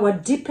get our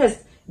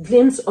deepest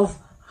glimpse of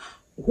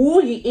who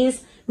he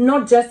is,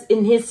 not just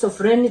in his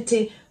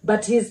sovereignty,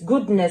 but his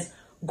goodness.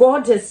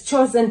 God has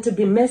chosen to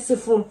be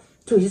merciful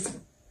to his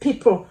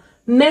people.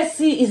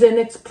 Mercy is an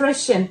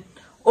expression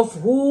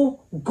of who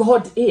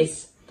God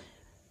is.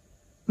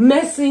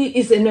 Mercy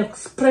is an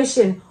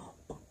expression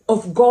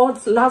of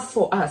God's love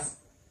for us.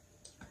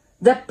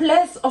 The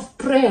place of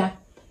prayer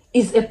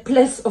is a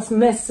place of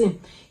mercy.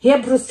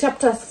 Hebrews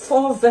chapter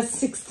 4 verse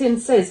 16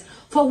 says,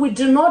 for we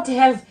do not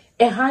have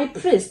a high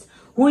priest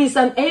who is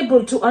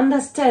unable to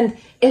understand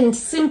and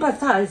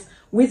sympathize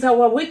with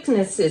our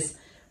weaknesses,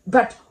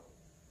 but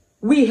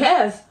we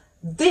have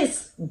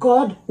this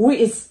God who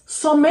is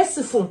so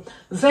merciful.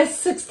 Verse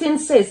 16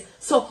 says,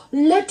 so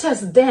let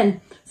us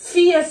then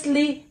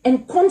fiercely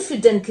and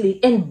confidently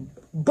and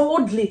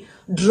boldly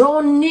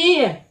draw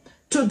near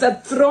to the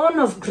throne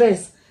of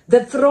grace,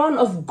 the throne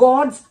of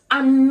God's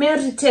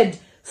unmerited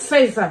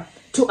favor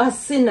to us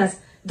sinners,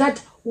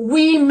 that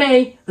we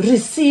may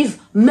receive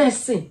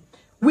mercy.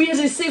 We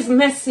receive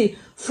mercy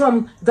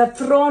from the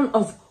throne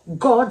of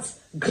God's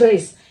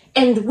grace,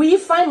 and we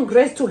find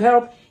grace to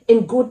help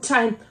in good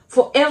time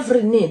for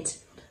every need.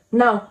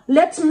 Now,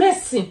 let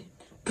mercy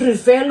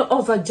prevail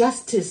over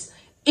justice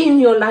in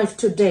your life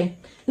today.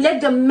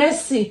 Let the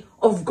mercy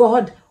of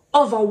God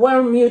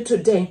overwhelm you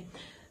today.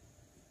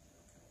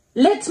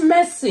 Let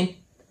mercy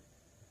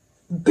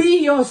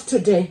be yours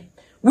today.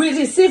 We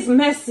receive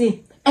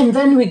mercy and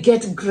then we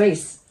get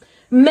grace.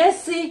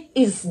 Mercy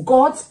is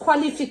God's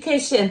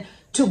qualification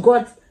to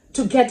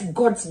get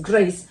God's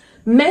grace.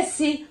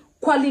 Mercy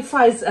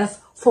qualifies us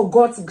for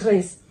God's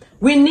grace.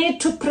 We need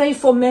to pray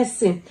for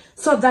mercy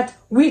so that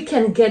we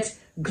can get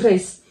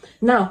grace.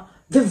 Now,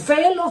 the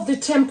veil of the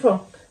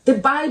temple, the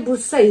Bible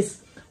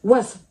says,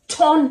 was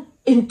torn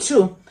in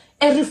two,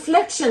 a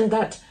reflection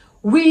that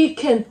we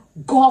can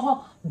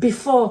go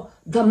before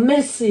the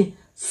mercy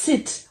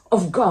seat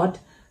of God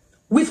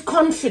with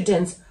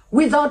confidence,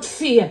 without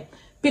fear,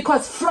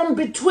 because from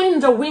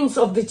between the wings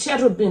of the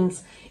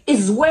cherubims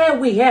is where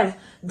we have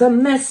the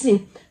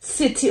mercy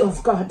seat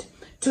of God.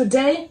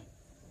 Today,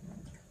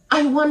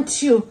 I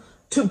want you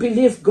to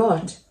believe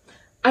God.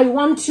 I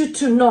want you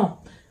to know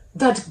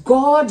that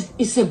God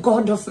is a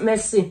God of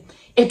mercy.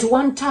 At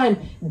one time,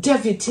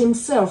 David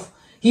himself,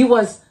 he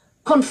was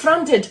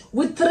confronted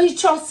with 3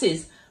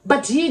 choices,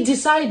 but he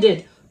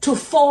decided to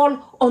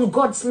fall on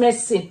God's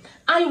mercy.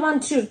 I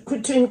want to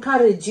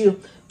encourage you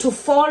to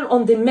fall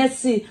on the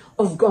mercy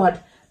of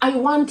God. I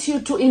want you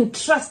to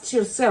entrust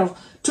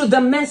yourself to the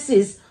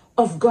mercies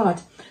of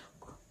God.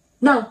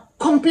 Now,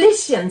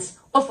 completions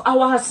of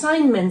our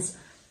assignments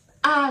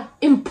are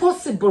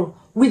impossible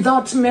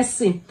without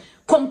mercy.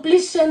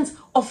 Completions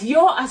of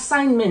your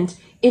assignment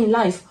in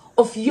life,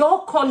 of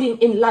your calling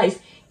in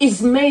life,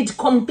 is made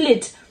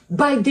complete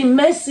by the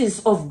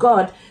mercies of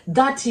God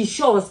that he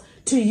shows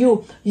to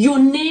you.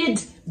 You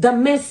need the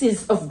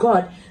mercies of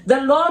God.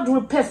 The Lord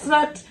will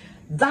perfect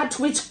that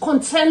which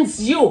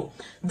concerns you.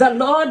 The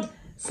Lord's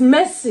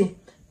mercy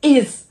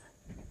is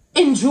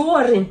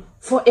enduring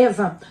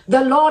forever.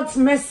 The Lord's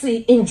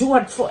mercy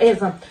endured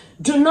forever.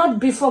 Do not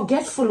be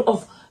forgetful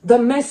of the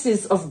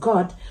mercies of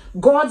God.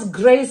 God's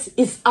grace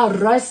is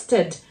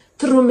arrested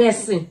through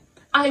mercy.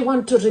 I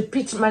want to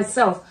repeat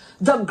myself.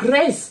 The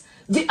grace,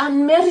 the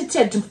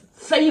unmerited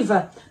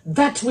favor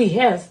that we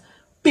have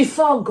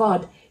before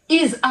God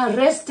is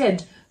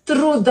arrested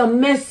through the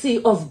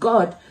mercy of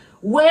God.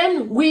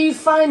 When we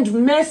find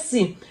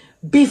mercy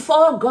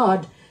before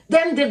God,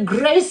 then the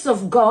grace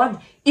of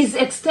God is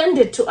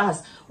extended to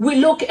us. We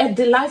look at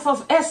the life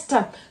of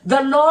Esther.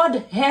 The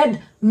Lord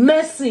had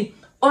mercy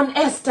on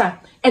Esther.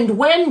 And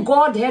when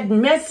God had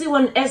mercy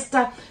on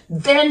Esther,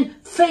 then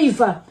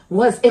favor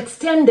was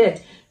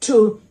extended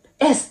to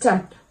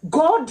Esther.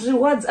 God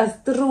rewards us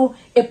through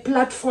a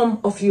platform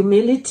of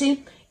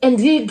humility, and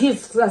he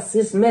gives us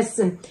his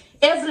mercy.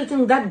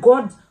 Everything that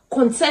God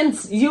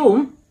concerns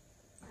you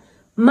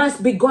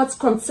must be God's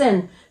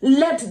concern.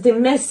 Let the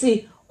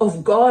mercy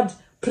of God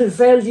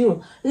prevail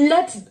you.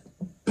 Let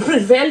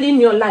prevail in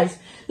your life.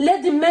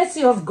 Let the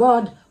mercy of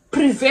God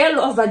prevail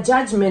over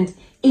judgment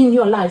in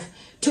your life.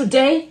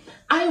 Today,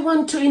 I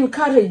want to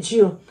encourage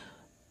you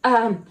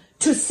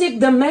to seek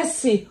the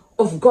mercy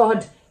of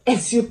God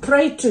as you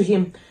pray to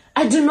him.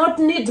 I do not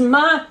need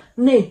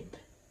money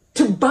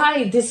to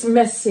buy this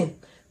mercy,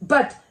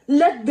 but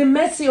let the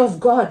mercy of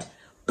God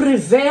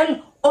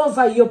prevail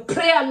over your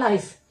prayer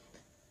life.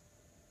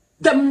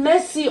 The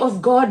mercy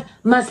of God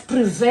must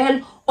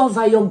prevail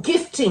over your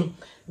gifting.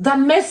 The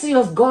mercy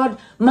of God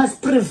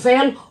must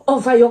prevail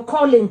over your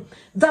calling.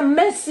 The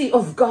mercy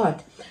of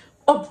God.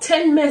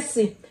 Obtain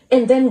mercy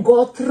and then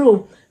go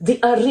through the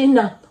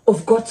arena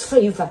of God's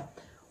favor.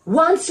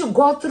 Once you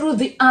go through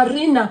the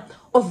arena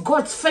of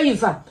God's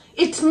favor,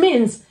 it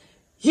means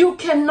you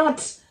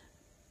cannot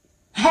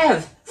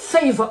have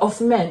favor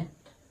of men.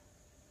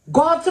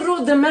 Go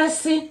through the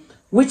mercy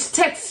which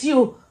takes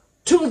you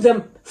to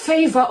the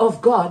favor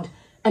of God.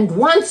 And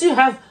once you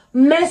have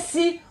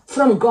mercy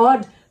from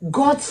God,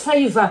 God's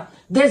favor,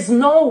 there's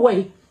no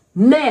way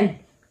men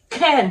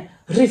can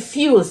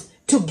refuse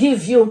to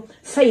give you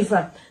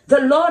favor.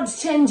 The Lord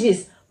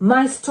changes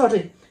my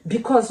story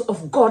because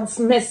of God's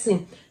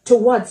mercy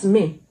towards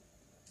me.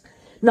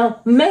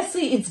 Now,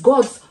 mercy is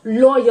God's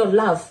loyal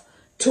love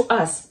to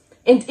us.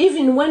 And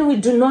even when we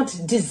do not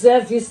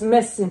deserve his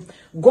mercy,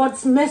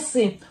 God's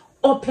mercy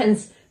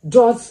opens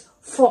doors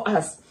for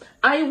us.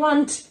 I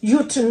want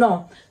you to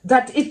know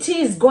that it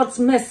is God's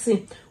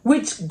mercy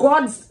which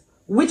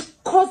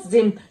caused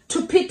him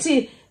to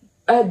pity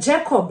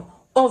Jacob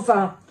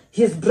over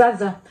his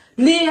brother.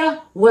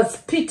 Leah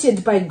was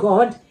pitied by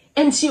God,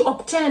 and she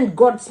obtained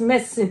God's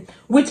mercy,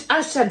 which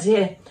ushered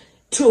her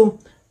to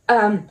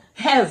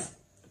have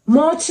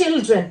more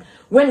children.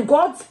 When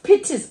God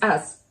pities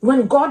us,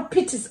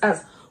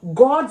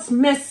 God's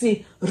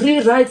mercy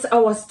rewrites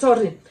our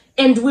story,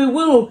 and we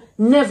will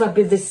never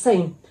be the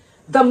same.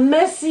 The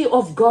mercy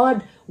of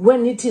God,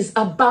 when it is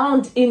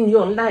abound in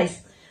your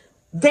life,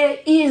 there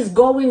is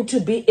going to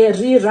be a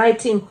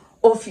rewriting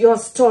of your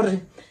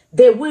story.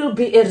 There will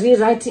be a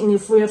rewriting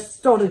of your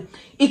story.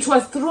 It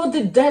was through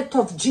the death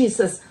of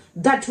Jesus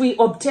that we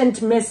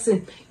obtained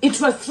mercy.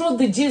 It was through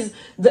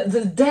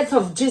the death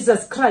of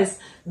Jesus Christ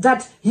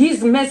that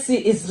his mercy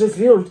is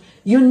revealed.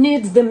 You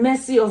need the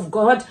mercy of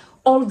God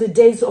all the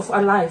days of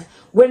our life.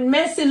 When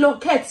mercy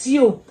locates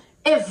you,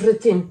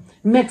 everything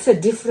makes a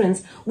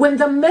difference. When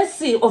the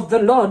mercy of the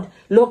Lord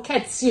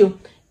locates you,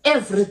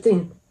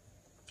 everything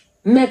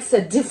makes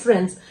a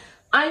difference.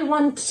 I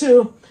want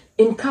to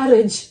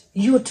encourage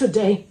you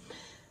today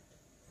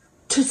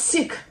to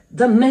seek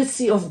the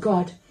mercy of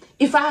God.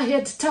 If I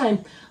had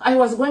time, I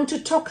was going to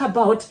talk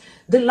about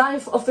the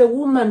life of a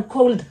woman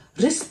called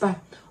Rizpah,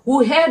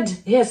 who had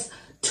his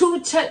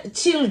two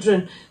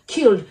children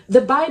killed.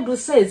 The Bible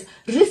says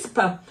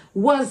Rizpah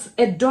was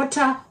a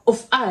daughter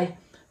of Ai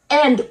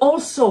and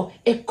also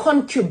a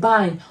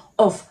concubine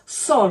of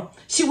Saul.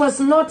 She was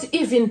not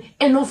even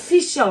an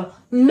official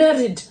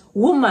married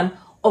woman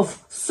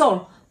of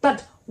Saul.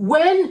 But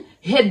when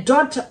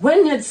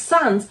her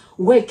sons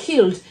were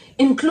killed,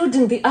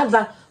 including the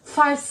other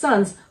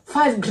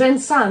 5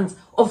 grandsons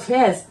of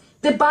hers,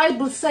 the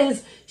Bible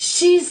says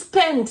she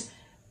spent,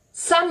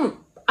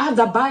 some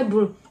other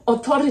Bible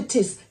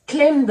authorities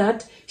claim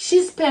that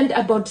she spent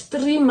about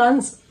 3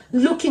 months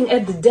looking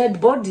at the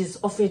dead bodies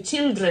of her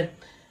children.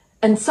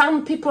 And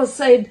some people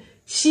said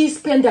she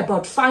spent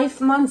about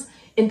 5 months,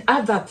 and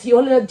other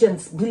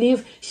theologians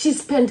believe she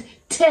spent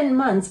 10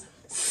 months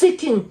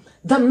seeking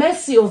the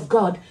mercy of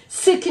God,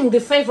 seeking the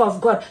favor of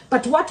God.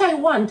 But what I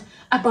want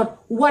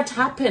about what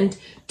happened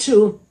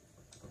to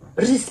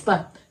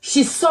Rizpah,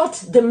 she sought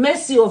the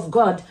mercy of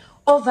God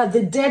over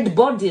the dead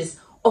bodies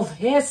of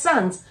her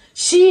sons.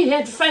 She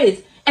had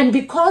faith, and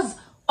because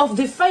of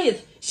the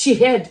faith she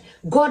had,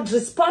 God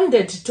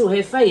responded to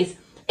her faith.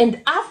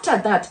 And after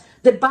that,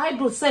 the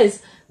Bible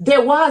says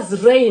there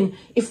was rain.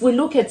 If we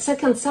look at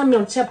 2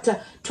 Samuel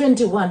chapter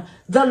 21,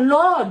 the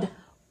Lord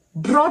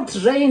brought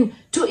rain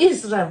to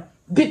Israel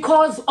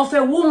because of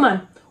a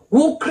woman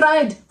who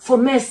cried for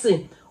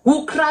mercy,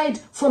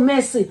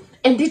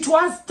 And it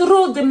was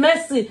through the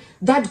mercy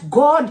that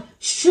God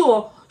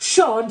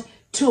showed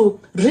to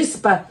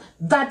Rizpah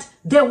that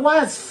there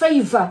was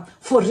favor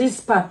for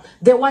Rizpah.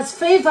 There was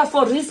favor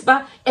for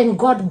Rizpah, and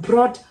God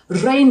brought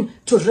rain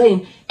to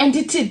rain. And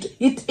it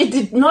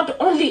did not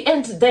only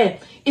end there.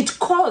 It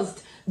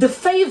caused the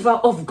favor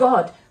of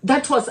God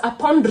that was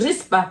upon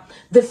Rizpah,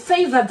 the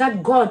favor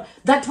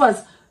that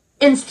was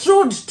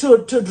enstrewed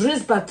to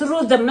Rizpah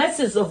through the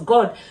mercies of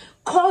God,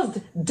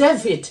 caused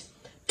David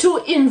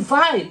to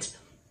invite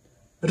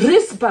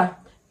Rizpah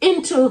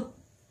into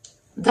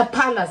the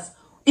palace.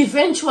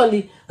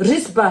 Eventually,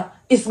 Rizpah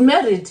is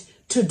married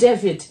to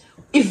David.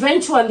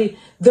 Eventually,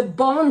 the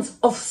bones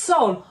of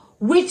Saul,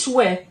 which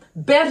were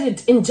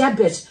buried in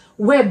Jabesh,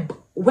 were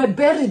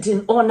buried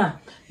in honor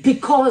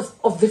because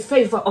of the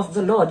favor of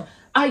the Lord.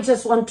 I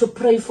just want to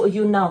pray for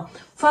you now.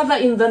 Father,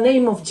 in the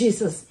name of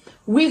Jesus,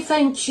 we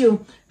thank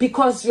you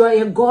because you are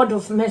a God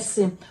of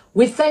mercy.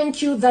 We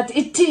thank you that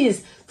it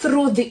is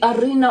through the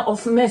arena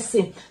of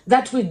mercy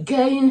that we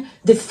gain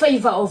the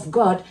favor of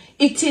God.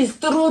 It is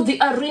through the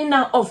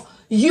arena of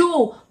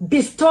you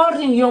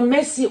bestowing your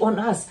mercy on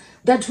us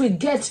that we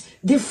get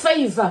the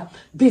favor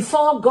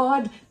before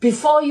God,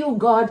 before you,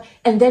 God,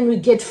 and then we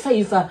get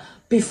favor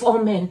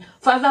before men.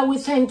 Father, we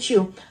thank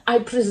you. I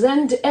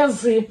present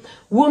every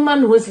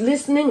woman who is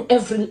listening,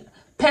 every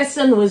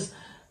person who is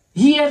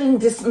hearing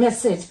this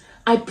message.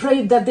 I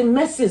pray that the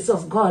mercies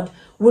of God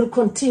will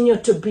continue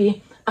to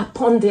be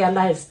upon their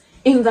lives.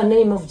 In the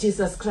name of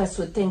Jesus Christ,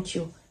 we thank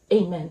you.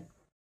 Amen.